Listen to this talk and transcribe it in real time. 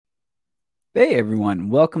Hey everyone,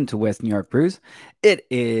 welcome to West New York Brews. It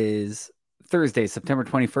is Thursday, September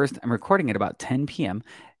 21st. I'm recording at about 10 p.m.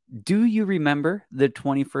 Do you remember the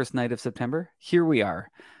 21st night of September? Here we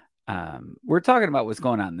are. We're talking about what's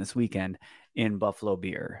going on this weekend in Buffalo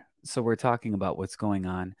Beer. So we're talking about what's going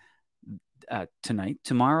on tonight,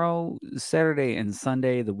 tomorrow, Saturday, and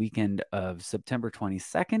Sunday, the weekend of September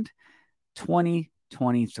 22nd,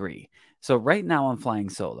 2023. So right now I'm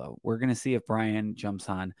flying solo. We're going to see if Brian jumps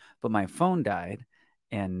on, but my phone died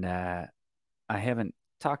and I haven't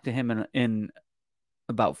talked to him in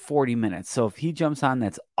about 40 minutes. So if he jumps on,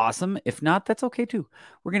 that's awesome. If not, that's okay too.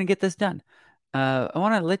 We're going to get this done. I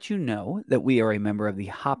want to let you know that we are a member of the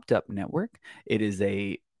Hopped Up Network. It is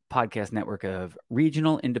a podcast network of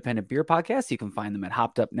regional independent beer podcasts. You can find them at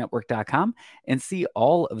hoppedupnetwork.com and see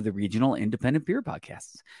all of the regional independent beer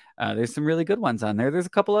podcasts. There's some really good ones on there. There's a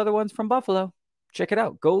couple other ones from Buffalo. Check it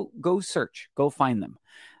out. Go search. Go find them.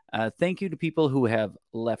 Thank you to people who have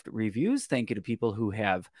left reviews. Thank you to people who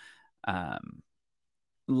have um,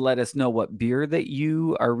 let us know what beer that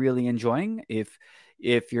you are really enjoying. If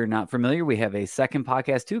you're not familiar, we have a second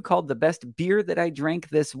podcast too called The Best Beer That I Drank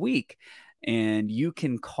This Week. And you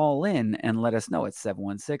can call in and let us know. It's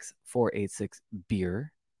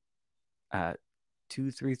 716-486-BEER.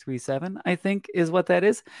 2337, I think is what that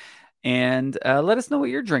is. And let us know what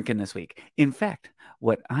you're drinking this week. In fact,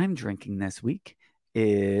 what I'm drinking this week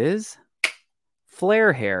is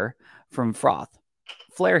Flare Hair from Froth.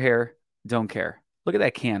 Flare Hair, don't care. Look at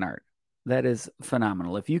that can art. That is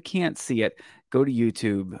phenomenal. If you can't see it, go to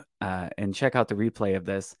YouTube and check out the replay of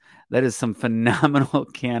this. That is some phenomenal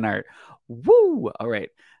can art. Woo! All right.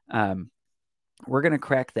 We're going to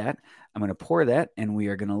crack that. I'm going to pour that, and we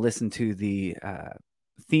are going to listen to the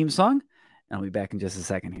theme song. And I'll be back in just a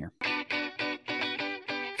second here.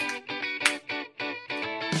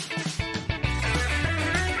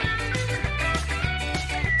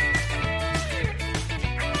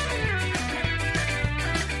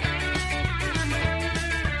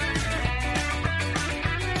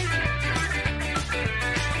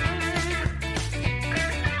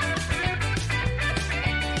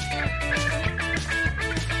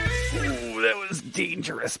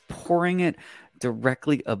 Dangerous, pouring it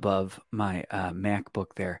directly above my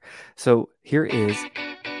MacBook there. So here is,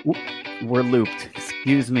 we're looped.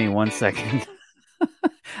 Excuse me one second.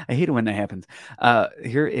 I hate it when that happens.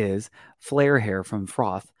 Here is Flare Hair from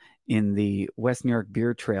Froth in the West New York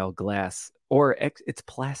Beer Trail glass, or it's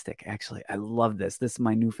plastic, actually. I love this. This is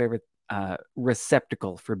my new favorite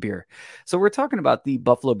receptacle for beer. So we're talking about the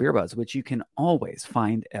Buffalo Beer Buzz, which you can always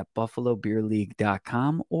find at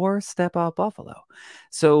buffalobeerleague.com or Step Out Buffalo.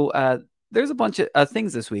 So there's a bunch of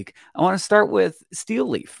things this week. I want to start with Steel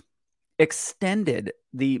Leaf. Extended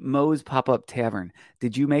the Moe's Pop-Up Tavern.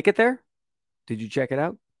 Did you make it there? Did you check it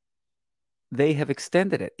out? They have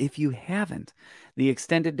extended it. If you haven't, the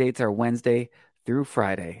extended dates are Wednesday through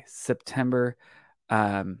Friday, September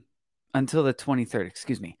until the 23rd.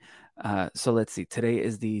 Excuse me. So let's see. Today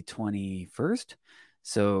is the 21st.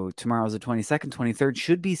 So tomorrow's the 22nd, 23rd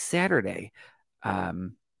should be Saturday.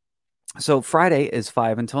 So Friday is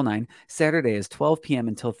 5 until 9. Saturday is 12 p.m.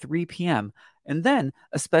 until 3 p.m. And then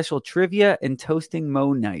a special trivia and toasting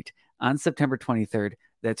Moe night on September 23rd.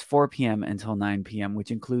 That's 4 p.m. until 9 p.m., which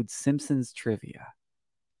includes Simpsons trivia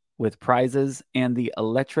with prizes and the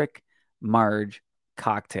Electric Marge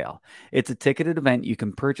cocktail. It's a ticketed event. You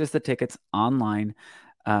can purchase the tickets online.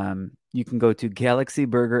 You can go to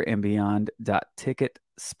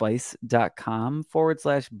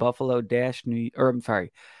galaxyburger&beyond.ticketspice.com/Buffalo dash New, or I'm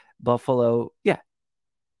sorry, Buffalo,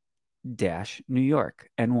 dash New York,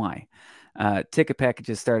 NY. Ticket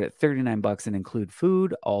packages start at $39 and include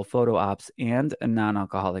food, all photo ops, and a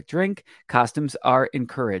non-alcoholic drink. Costumes are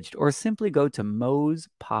encouraged, or simply go to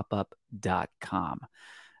moespopup.com.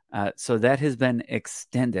 So that has been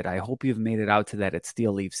extended. I hope you've made it out to that at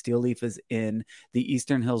Steel Leaf. Steel Leaf is in the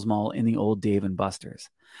Eastern Hills Mall in the old Dave & Buster's.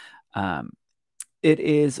 It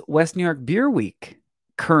is West New York Beer Week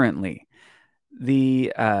currently.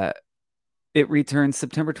 It returns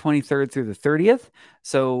September 23rd through the 30th.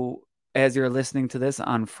 So as you're listening to this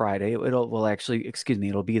on Friday,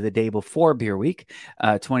 it'll be the day before Beer Week,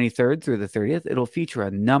 23rd through the 30th. It'll feature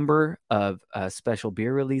a number of special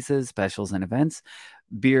beer releases, specials, and events.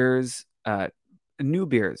 New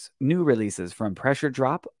releases from Pressure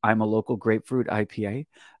Drop, I'm a Local Grapefruit IPA,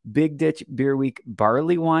 Big Ditch Beer Week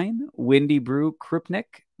Barley Wine, Windy Brew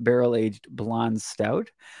Krupnik Barrel Aged Blonde Stout,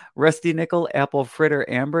 Rusty Nickel Apple Fritter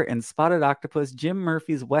Amber, and Spotted Octopus Jim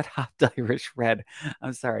Murphy's Wet Hopped Irish Red.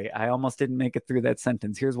 I'm sorry, I almost didn't make it through that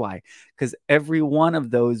sentence. Here's why. Because every one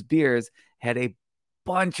of those beers had a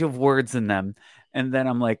bunch of words in them. And then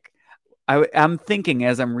I'm like, I'm thinking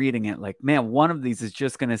as I'm reading it, like, man, one of these is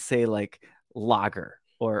just going to say like lager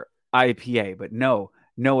or IPA, but no,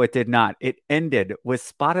 it did not. It ended with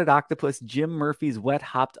Spotted Octopus Jim Murphy's Wet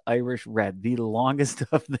Hopped Irish Red, the longest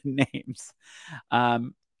of the names.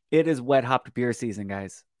 Um, it is wet hopped beer season,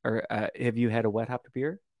 guys. Or have you had a wet hopped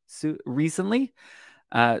beer recently?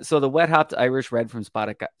 So the wet hopped Irish Red from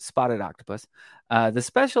Spotted Octopus. The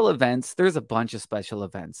special events, there's a bunch of special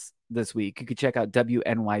events this week. You could check out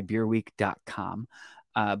wnybeerweek.com.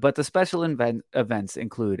 But the special events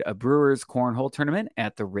include a Brewers Cornhole Tournament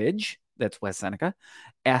at the Ridge. That's West Seneca.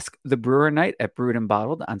 Ask the Brewer Night at Brewed and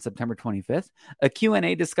Bottled on September 25th. A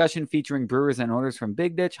Q&A discussion featuring brewers and owners from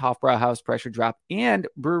Big Ditch, Hofbrauhaus, Pressure Drop, and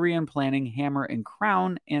Brewery and Planning, Hammer and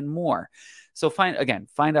Crown, and more. So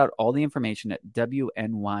find out all the information at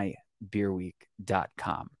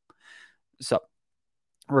wnybeerweek.com. So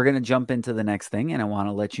we're going to jump into the next thing, and I want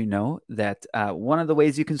to let you know that one of the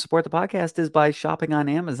ways you can support the podcast is by shopping on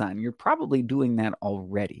Amazon. You're probably doing that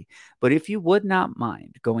already, but if you would not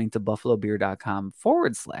mind going to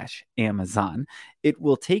buffalobeer.com/Amazon, it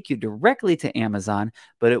will take you directly to Amazon,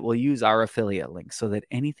 but it will use our affiliate link so that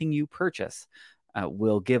anything you purchase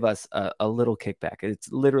will give us a little kickback. It's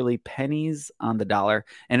literally pennies on the dollar,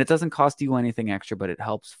 and it doesn't cost you anything extra, but it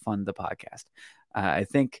helps fund the podcast. I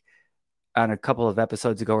think on a couple of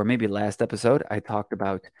episodes ago, or maybe last episode, I talked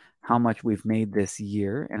about how much we've made this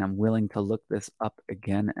year, and I'm willing to look this up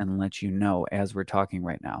again and let you know as we're talking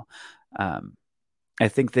right now. I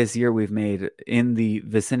think this year we've made in the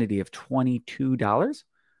vicinity of $22,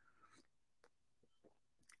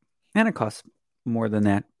 and it costs more than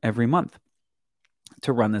that every month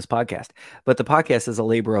to run this podcast. But the podcast is a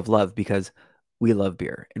labor of love because we love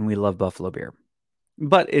beer and we love Buffalo beer.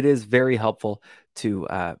 But it is very helpful to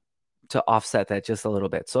offset that just a little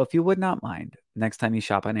bit. So if you would not mind, next time you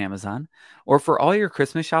shop on Amazon, or for all your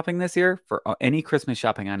Christmas shopping this year, for any Christmas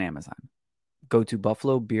shopping on Amazon, go to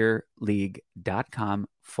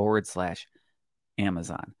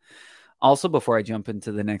buffalobeerleague.com/Amazon. Also, before I jump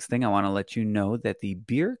into the next thing, I want to let you know that the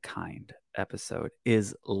Beer Kind episode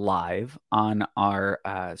is live on our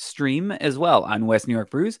stream as well on West New York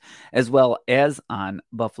Brews, as well as on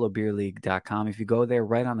buffalobeerleague.com. If you go there,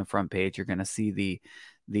 right on the front page, you're going to see the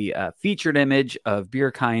featured image of Beer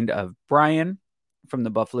Kind of Brian from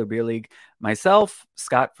the Buffalo Beer League, myself,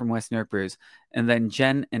 Scott from West New York Brews, and then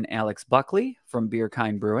Jen and Alex Buckley from Beer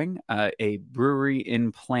Kind Brewing, a brewery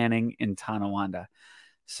in planning in Tonawanda.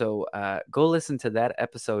 So go listen to that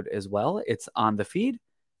episode as well. It's on the feed,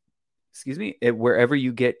 wherever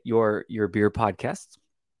you get your beer podcasts,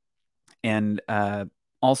 and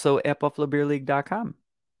also at buffalobeerleague.com.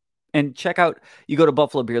 And check out, you go to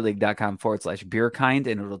buffalobeerleague.com/beerkind,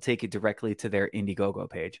 and it'll take you directly to their Indiegogo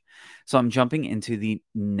page. So I'm jumping into the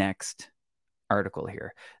next article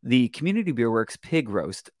here. The Community Beer Works Pig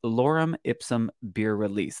Roast Lorem Ipsum beer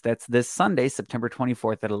release. That's this Sunday, September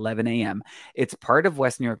 24th at 11 a.m. It's part of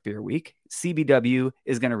West New York Beer Week. CBW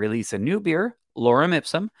is going to release a new beer, Lorem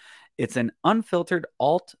Ipsum. It's an unfiltered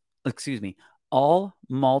all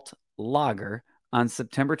malt lager on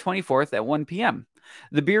September 24th at 1 p.m.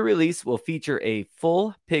 The beer release will feature a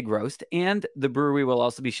full pig roast, and the brewery will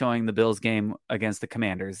also be showing the Bills game against the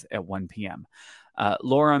Commanders at 1 p.m.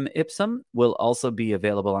 Lorem Ipsum will also be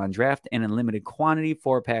available on draft and in limited quantity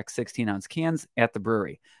 4-pack 16-ounce cans at the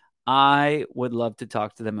brewery. I would love to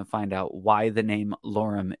talk to them and find out why the name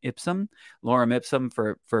Lorem Ipsum. Lorem Ipsum,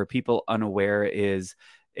 for people unaware, is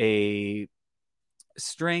a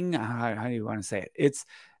string. How do you want to say it?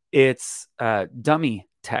 It's dummy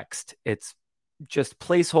text. It's just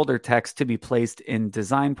placeholder text to be placed in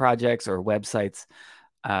design projects or websites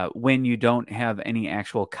when you don't have any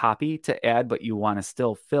actual copy to add, but you want to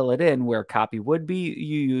still fill it in where copy would be.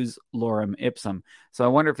 You use Lorem Ipsum. So I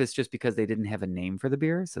wonder if it's just because they didn't have a name for the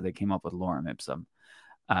beer, so they came up with Lorem Ipsum.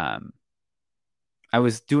 I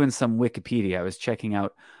was doing some Wikipedia. I was checking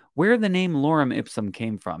out where the name Lorem Ipsum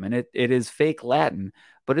came from, and it is fake Latin,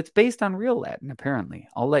 but it's based on real Latin, apparently.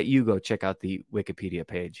 I'll let you go check out the Wikipedia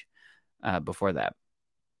page before that.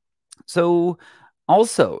 So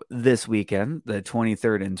also this weekend, the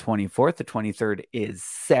 23rd and 24th, the 23rd is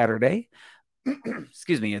Saturday.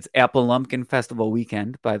 Excuse me, it's Apple Lumpkin Festival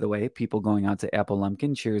weekend, by the way. People going out to Apple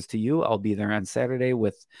Lumpkin, cheers to you. I'll be there on Saturday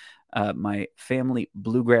with my family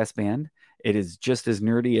bluegrass band. It is just as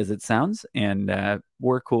nerdy as it sounds, and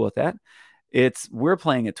we're cool with that. We're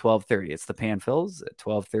playing at 12:30. It's the Panfills at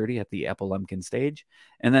 12:30 at the Apple Lumpkin stage.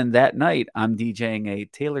 And then that night, I'm DJing a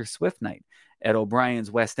Taylor Swift night at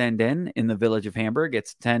O'Brien's West End Inn in the Village of Hamburg.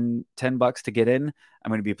 It's $10 to get in. I'm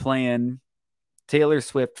going to be playing Taylor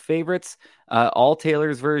Swift favorites. All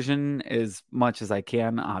Taylor's version, as much as I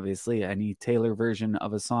can, obviously. Any Taylor version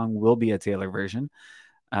of a song will be a Taylor version.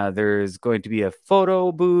 There's going to be a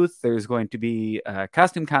photo booth. There's going to be a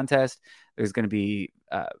costume contest. There's going to be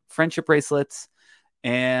friendship bracelets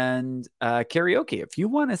and karaoke. If you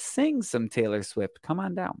want to sing some Taylor Swift, come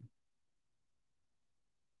on down.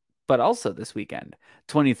 But also this weekend,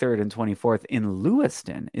 23rd and 24th in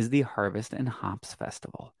Lewiston, is the Harvest and Hops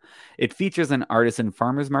Festival. It features an artisan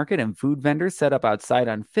farmers market and food vendors set up outside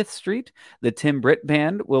on 5th Street. The Tim Britt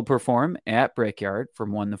Band will perform at Brickyard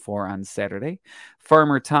from 1 to 4 on Saturday.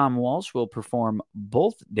 Farmer Tom Walsh will perform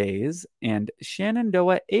both days, and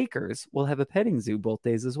Shenandoah Acres will have a petting zoo both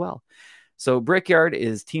days as well. So Brickyard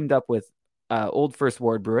is teamed up with Old First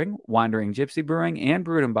Ward Brewing, Wandering Gypsy Brewing, and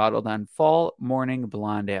Brewed and Bottled on Fall Morning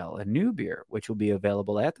Blonde Ale, a new beer which will be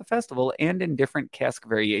available at the festival and in different cask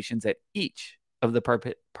variations at each of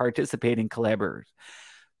the participating collaborators.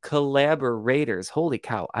 Holy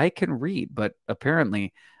cow, I can read, but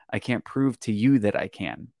apparently I can't prove to you that I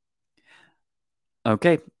can.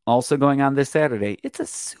 Okay, also going on this Saturday, it's a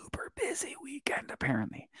super busy weekend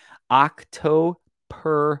apparently.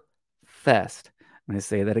 Oktoberfest. I'm going to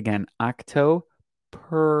say that again.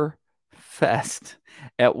 Oktoberfest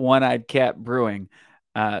at One-Eyed Cat Brewing.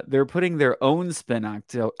 They're putting their own spin on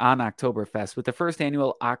Oktoberfest with the first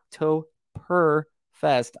annual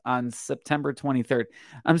Oktoberfest on September 23rd.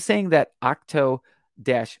 I'm saying that Octo-P-U-R-R,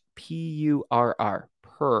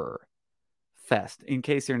 per fest, in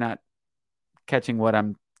case you're not catching what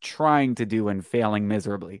I'm trying to do and failing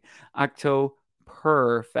miserably.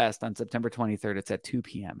 Oktoberfest on September 23rd. It's at 2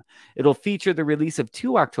 p.m. It'll feature the release of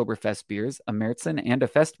 2 Oktoberfest beers, a Märzen and a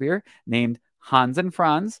Fest beer, named Hans and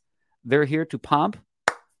Franz. They're here to pump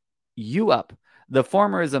you up. The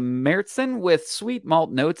former is a Märzen with sweet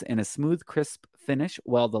malt notes and a smooth, crisp finish,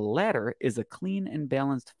 while the latter is a clean and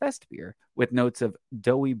balanced Fest beer with notes of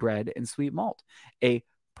doughy bread and sweet malt. A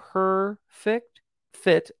perfect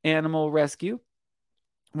fit animal rescue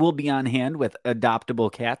will be on hand with adoptable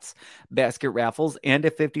cats, basket raffles, and a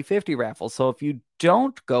 50-50 raffle. So if you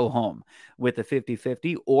don't go home with a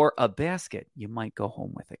 50-50 or a basket, you might go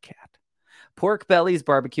home with a cat. Pork Belly's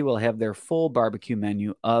Barbecue will have their full barbecue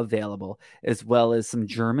menu available, as well as some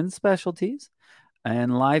German specialties.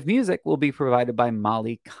 And live music will be provided by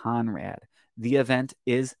Molly Conrad. The event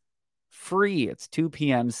is free. It's 2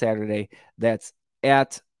 p.m. Saturday. That's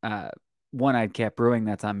at One-Eyed Cat Brewing.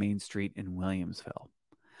 That's on Main Street in Williamsville.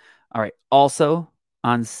 All right. Also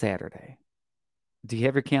on Saturday, do you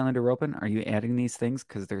have your calendar open? Are you adding these things?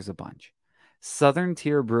 Because there's a bunch. Southern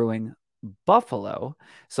Tier Brewing Buffalo.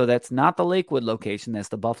 So that's not the Lakewood location. That's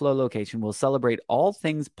the Buffalo location. Will celebrate all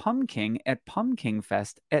things Pumpkin at Pumpkin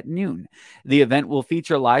Fest at noon. The event will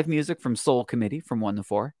feature live music from Soul Committee from 1 to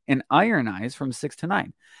 4 and Iron Eyes from 6 to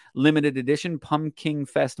 9. Limited edition Pumpkin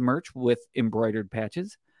Fest merch with embroidered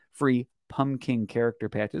patches. Free Pumpkin character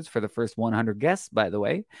patches for the first 100 guests, by the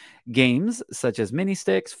way. Games such as mini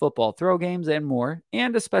sticks, football throw games, and more.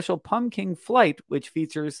 And a special Pumpkin flight, which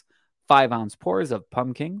features 5-ounce pours of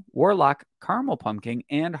Pumpkin, Warlock, Caramel Pumpkin,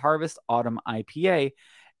 and Harvest Autumn IPA,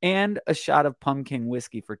 and a shot of Pumpkin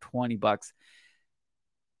whiskey for $20. All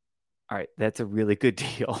right, that's a really good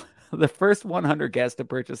deal. The first 100 guests to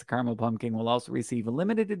purchase a Caramel Pumpkin will also receive a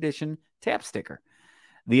limited edition tap sticker.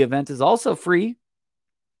 The event is also free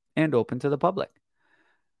and open to the public.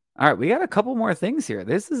 All right, we got a couple more things here.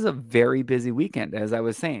 This is a very busy weekend, as I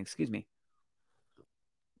was saying. Excuse me.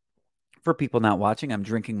 For people not watching, I'm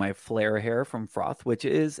drinking my Flare Hair from Froth, which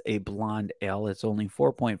is a blonde ale. It's only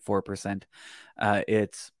 4.4%.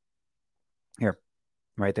 It's here,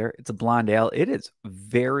 right there. It's a blonde ale. It is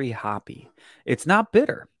very hoppy. It's not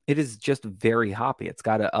bitter. It is just very hoppy. It's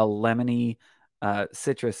got a lemony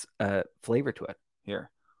citrus flavor to it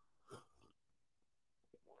here.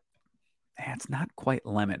 It's not quite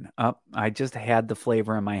lemon. I just had the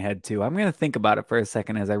flavor in my head too. I'm going to think about it for a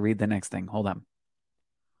second as I read the next thing. Hold on.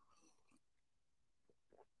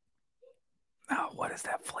 Oh, what is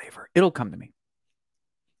that flavor? It'll come to me.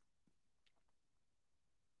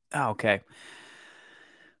 Okay.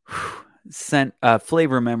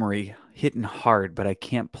 Flavor memory hitting hard, but I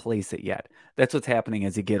can't place it yet. That's what's happening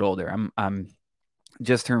as you get older. I'm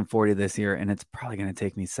just turned 40 this year, and it's probably going to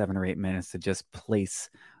take me 7 or 8 minutes to just place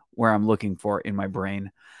where I'm looking for in my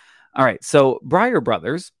brain. All right. So Breyer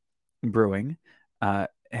Brothers Brewing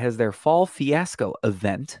has their Fall Fiasco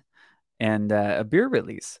event and a beer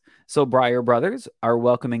release. So Breyer Brothers are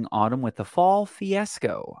welcoming autumn with the Fall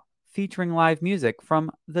Fiasco, featuring live music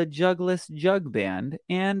from the Jugless Jug Band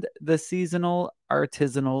and the seasonal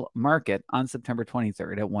Artisanal Market on September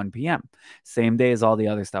 23rd at 1 p.m., same day as all the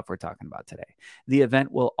other stuff we're talking about today. The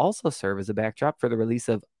event will also serve as a backdrop for the release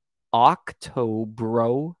of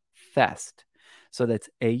Octobro Fest. So that's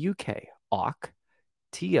A-U-K, Oc,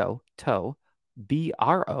 T-O, toe,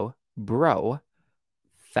 B-R-O, bro,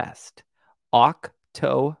 Fest.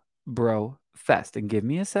 Octobro Fest. And give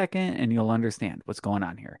me a second and you'll understand what's going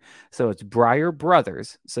on here. So it's Breyer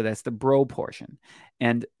Brothers. So that's the bro portion.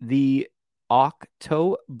 And the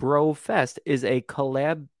Octobro Fest is a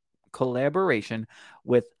collaboration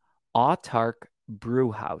with Autark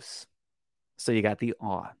Brewhouse. So you got the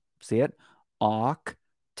aw. See it? Octobro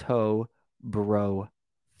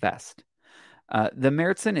Fest. The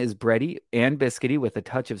Märzen is bready and biscuity with a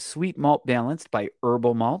touch of sweet malt balanced by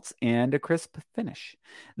herbal malts and a crisp finish.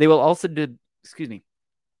 They will also debut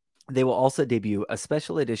a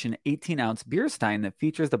special edition 18-ounce beer stein that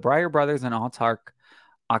features the Breyer Brothers and Autark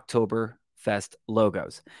Oktoberfest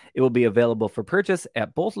logos. It will be available for purchase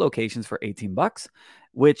at both locations for $18,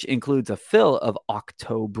 which includes a fill of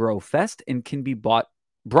Oktoberfest and can be brought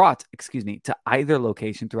to either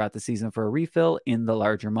location throughout the season for a refill in the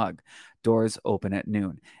larger mug. Doors open at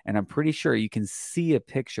noon. And I'm pretty sure you can see a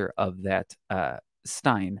picture of that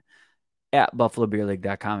stein at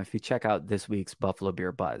buffalobeerleague.com if you check out this week's Buffalo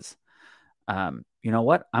Beer Buzz. You know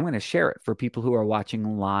what? I'm going to share it for people who are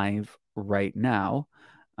watching live right now.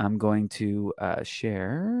 I'm going to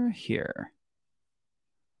share here.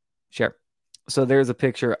 Share. So there's a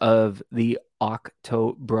picture of the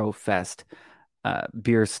Oktoberfest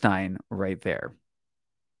beer stein right there.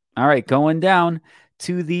 All right, going down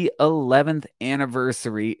to the 11th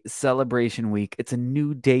anniversary celebration week. It's a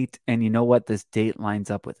new date, and you know what? This date lines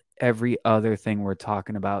up with every other thing we're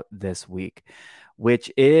talking about this week,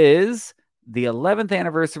 which is the 11th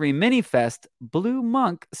anniversary Mini Fest Blue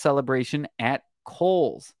Monk celebration at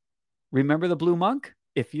Kohl's. Remember the Blue Monk?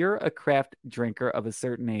 If you're a craft drinker of a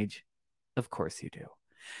certain age, of course you do.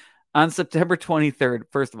 On September 23rd,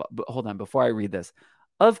 first of all, hold on, before I read this.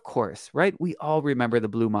 Of course, right? We all remember the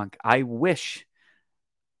Blue Monk. I wish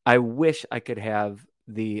I could have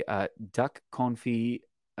the duck confit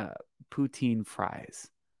poutine fries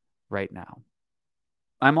right now.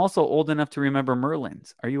 I'm also old enough to remember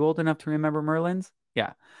Merlin's. Are you old enough to remember Merlin's?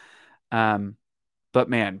 Yeah. But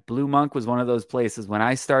man, Blue Monk was one of those places when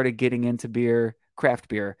I started getting into beer, craft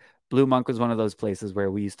beer. Blue Monk was one of those places where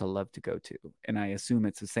we used to love to go to. And I assume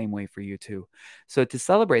it's the same way for you too. So to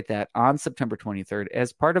celebrate that on September 23rd,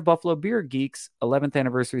 as part of Buffalo Beer Geeks 11th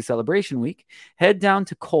anniversary celebration week, head down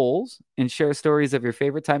to Kohl's and share stories of your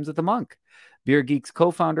favorite times at the Monk. Beer Geeks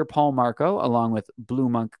co-founder Paul Marco, along with Blue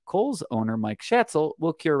Monk Kohl's owner Mike Schatzel,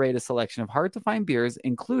 will curate a selection of hard-to-find beers,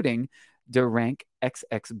 including De Rank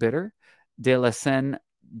XX Bitter, De La Seine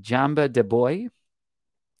Jamba de Boy.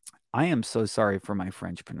 I am so sorry for my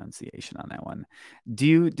French pronunciation on that one.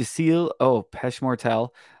 Dieu de Ciel, Pêche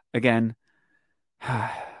Mortel. Again,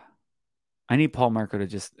 I need Paul Marco to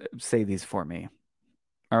just say these for me.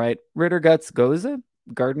 All right. Ritter Guts Gose,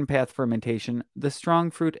 Garden Path Fermentation, The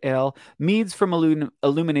Strong Fruit Ale, meads from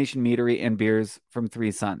Illumination Meadery, and beers from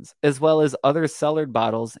Three Sons, as well as other cellared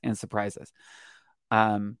bottles and surprises.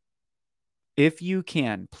 If you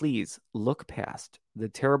can, please look past the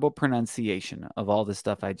terrible pronunciation of all the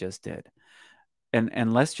stuff I just did.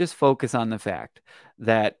 And let's just focus on the fact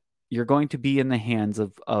that you're going to be in the hands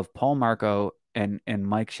of Paul Marco and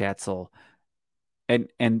Mike Schatzel.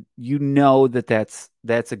 And you know that's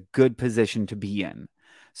a good position to be in.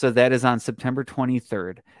 So that is on September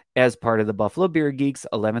 23rd as part of the Buffalo Beer Geeks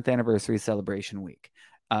 11th anniversary celebration week.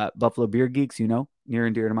 Buffalo Beer Geeks, you know, near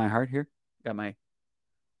and dear to my heart here. Got my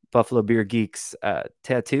Buffalo Beer Geeks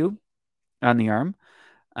tattoo on the arm.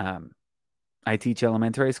 I teach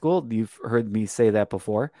elementary school. You've heard me say that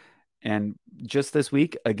before. And just this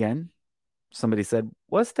week, again, somebody said,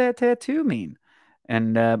 "What's that tattoo mean?"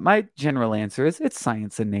 And my general answer is, it's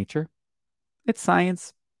science in nature. It's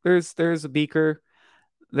science. There's a beaker.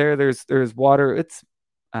 There's water. It's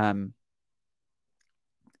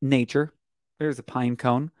nature. There's a pine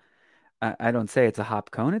cone. I don't say it's a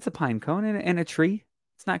hop cone. It's a pine cone and a tree.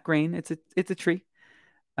 It's not grain. It's a tree.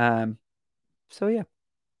 So yeah,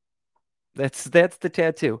 that's the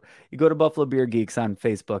tattoo. You go to Buffalo Beer Geeks on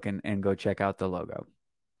Facebook and go check out the logo.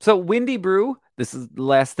 So Windy Brew, this is the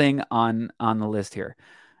last thing on the list here.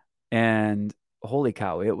 And holy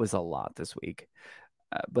cow, it was a lot this week.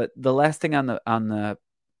 But the last thing on the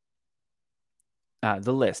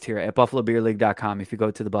the list here at buffalobeerleague.com. If you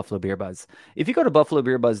go to the Buffalo Beer Buzz, if you go to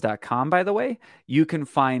buffalobeerbuzz.com, by the way, you can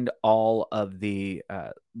find all of the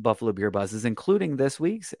Buffalo Beer Buzzes, including this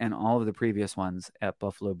week's and all of the previous ones at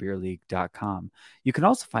buffalobeerleague.com. You can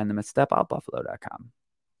also find them at stepoutbuffalo.com.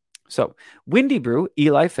 So, Windy Brew,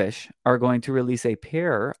 Eli Fish are going to release a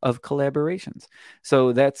pair of collaborations.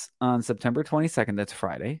 So, that's on September 22nd. That's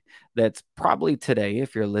Friday. That's probably today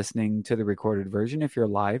if you're listening to the recorded version. If you're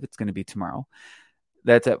live, it's going to be tomorrow.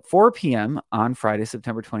 That's at 4 p.m. on Friday,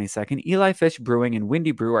 September 22nd. Eli Fish Brewing and Windy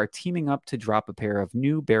Brew are teaming up to drop a pair of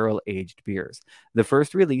new barrel-aged beers. The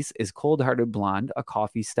first release is Cold Hearted Blonde, a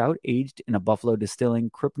coffee stout aged in a Buffalo Distilling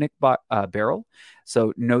Krupnik barrel.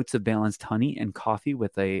 So notes of balanced honey and coffee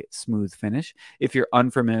with a smooth finish. If you're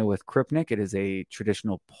unfamiliar with Krupnik, it is a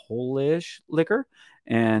traditional Polish liquor,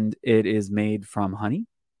 and it is made from honey.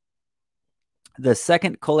 The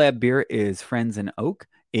second collab beer is Friends in Oak,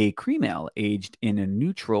 a cream ale aged in a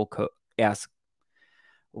neutral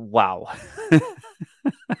Wow.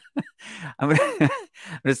 I'm going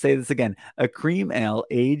to say this again. A cream ale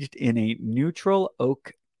aged in a neutral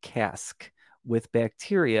oak cask with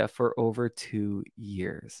bacteria for over 2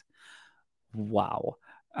 years. Wow.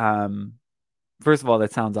 First of all,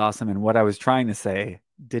 that sounds awesome. And what I was trying to say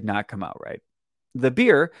did not come out right. The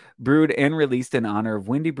beer, brewed and released in honor of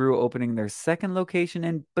Windy Brew opening their second location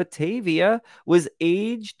in Batavia, was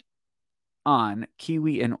aged on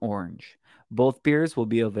kiwi and orange. Both beers will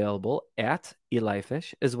be available at Eli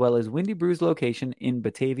Fish, as well as Windy Brew's location in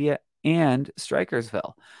Batavia and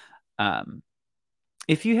Strikersville.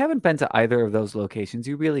 If you haven't been to either of those locations,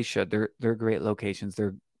 you really should. They're great locations.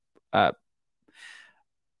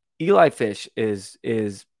 Eli Fish is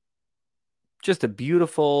just a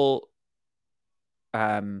beautiful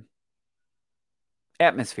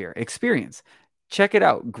atmosphere, experience. Check it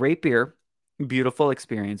out. Great beer, beautiful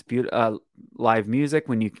experience, live music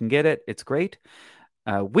when you can get it. It's great.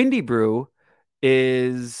 Windy Brew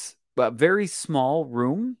is a very small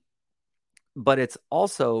room, but it's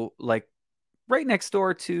also like right next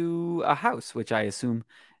door to a house, which I assume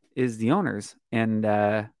is the owner's.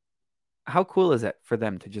 And how cool is it for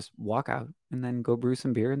them to just walk out and then go brew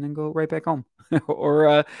some beer and then go right back home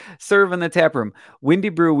or serve in the tap room? Windy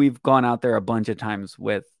Brew, we've gone out there a bunch of times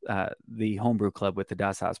with the homebrew club with the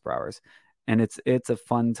Das Haus Brewers, and it's a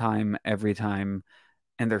fun time every time.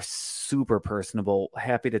 And they're super personable,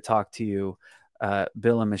 happy to talk to you.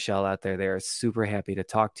 Bill and Michelle out there, they are super happy to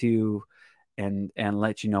talk to you and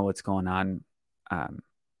let you know what's going on.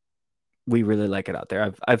 We really like it out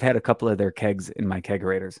there. I've had a couple of their kegs in my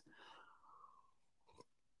kegerators.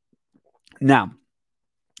 Now,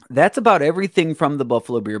 that's about everything from the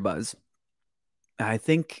Buffalo Beer Buzz. I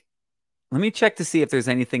think, let me check to see if there's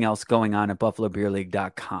anything else going on at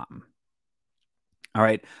buffalobeerleague.com. All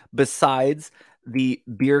right. Besides the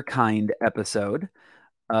Beer Kind episode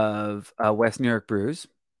of West New York Brews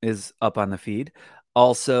is up on the feed.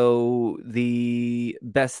 Also, the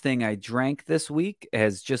best thing I drank this week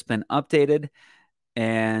has just been updated,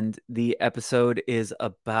 and the episode is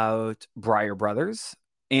about Breyer Brothers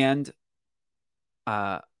and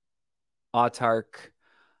Autark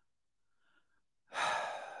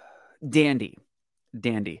Dandy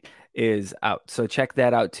is out. So check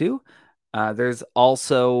that out too. There's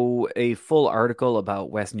also a full article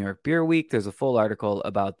about West New York Beer Week. There's a full article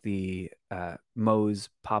about the Moe's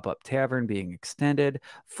Pop-Up Tavern being extended.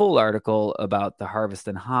 Full article about the Harvest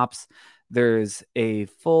and Hops. There's a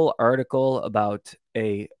full article about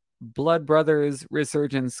a Blood Brothers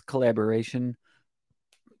Resurgence collaboration.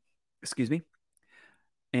 Excuse me.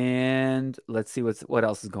 And let's see what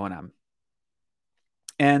else is going on.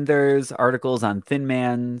 And there's articles on Thin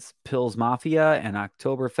Man's Pils Mafia and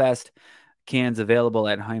Oktoberfest. Cans available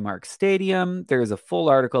at Highmark Stadium. There's a full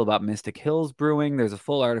article about Mystic Hills Brewing. There's a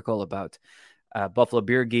full article about Buffalo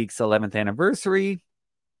Beer Geeks 11th anniversary.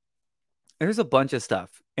 There's a bunch of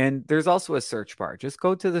stuff. And there's also a search bar. Just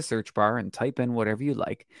go to the search bar and type in whatever you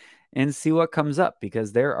like and see what comes up,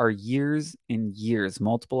 because there are years and years,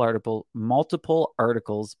 multiple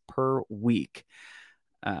articles per week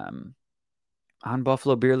on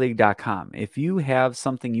buffalobeerleague.com. If you have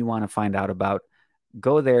something you want to find out about,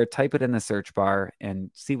 go there, type it in the search bar and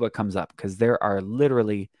see what comes up, because there are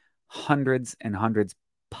literally hundreds and hundreds,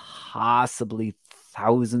 possibly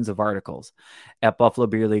thousands of articles at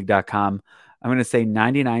buffalobeerleague.com. I'm going to say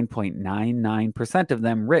 99.99% of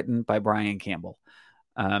them written by Brian Campbell.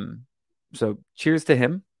 So cheers to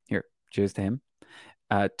him. Here, cheers to him.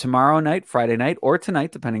 Tomorrow night, Friday night, or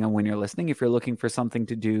tonight, depending on when you're listening, if you're looking for something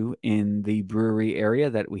to do in the brewery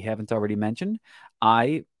area that we haven't already mentioned,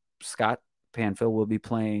 Scott Panfill, will be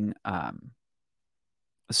playing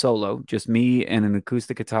solo, just me and an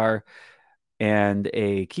acoustic guitar and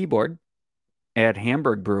a keyboard at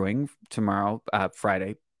Hamburg Brewing tomorrow,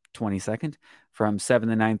 Friday, 22nd, from 7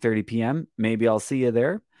 to 9:30 p.m. Maybe I'll see you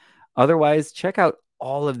there. Otherwise, check out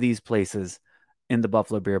all of these places in the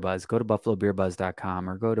Buffalo Beer Buzz. Go to buffalobeerbuzz.com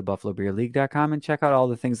or go to buffalobeerleague.com and check out all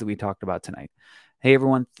the things that we talked about tonight. Hey,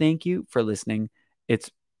 everyone, thank you for listening. It's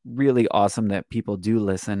really awesome that people do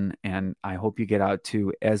listen, and I hope you get out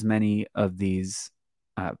to as many of these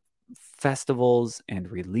festivals and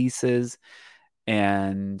releases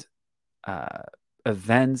and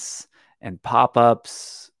events and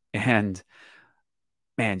pop-ups and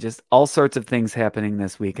man, just all sorts of things happening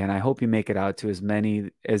this weekend. I hope you make it out to as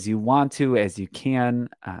many as you want to, as you can.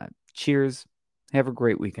 Cheers. Have a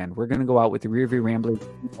great weekend. We're going to go out with the Rearview Ramblers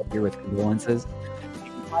up here with condolences.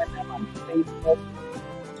 You can find them on Facebook.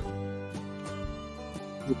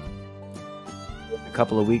 A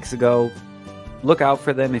couple of weeks ago. Look out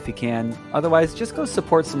for them if you can. Otherwise, just go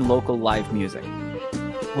support some local live music.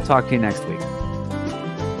 We'll talk to you next week.